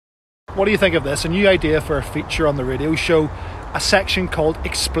What do you think of this? A new idea for a feature on the radio show, a section called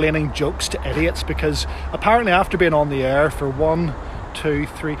Explaining Jokes to Idiots, because apparently after being on the air for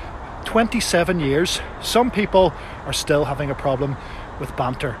 27 years, some people are still having a problem with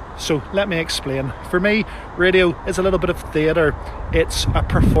banter. So let me explain. For me, radio is a little bit of theatre. It's a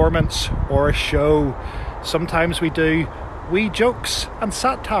performance or a show. Sometimes we do wee jokes and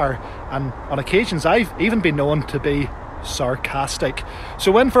satire, and on occasions I've even been known to be sarcastic.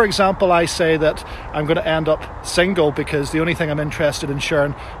 So when, for example, I say that I'm going to end up single because the only thing I'm interested in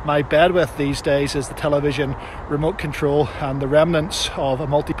sharing my bed with these days is the television remote control and the remnants of a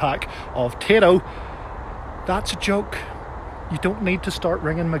multi-pack of Tato, that's a joke. You don't need to start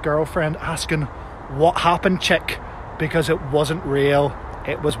ringing my girlfriend asking what happened, chick, because it wasn't real.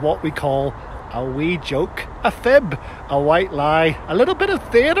 It was what we call a wee joke, a fib, a white lie, a little bit of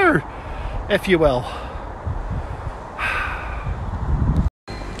theatre, if you will.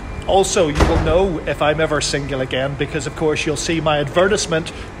 Also, you will know if I'm ever single again because, of course, you'll see my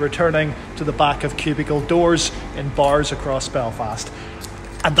advertisement returning to the back of cubicle doors in bars across Belfast.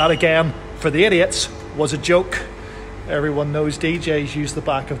 And that, again, for the idiots, was a joke. Everyone knows DJs use the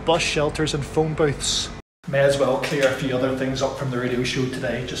back of bus shelters and phone booths. May as well clear a few other things up from the radio show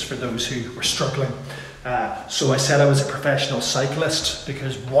today, just for those who were struggling. So I said I was a professional cyclist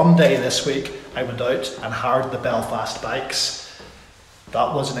because one day this week I went out and hired the Belfast bikes.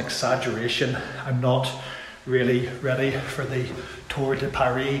 That was an exaggeration. I'm not really ready for the Tour de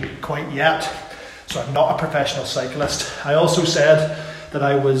Paris quite yet. So I'm not a professional cyclist. I also said that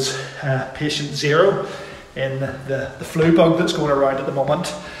I was patient zero in the flu bug that's going around at the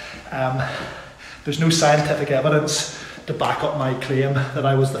moment. There's no scientific evidence to back up my claim that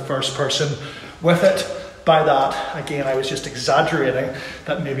I was the first person with it. By that, again, I was just exaggerating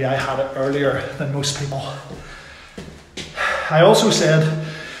that maybe I had it earlier than most people. I also said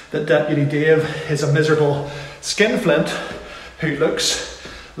that Deputy Dave is a miserable skinflint who looks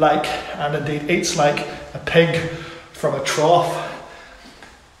like, and indeed eats like, a pig from a trough.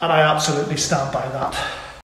 And I absolutely stand by that.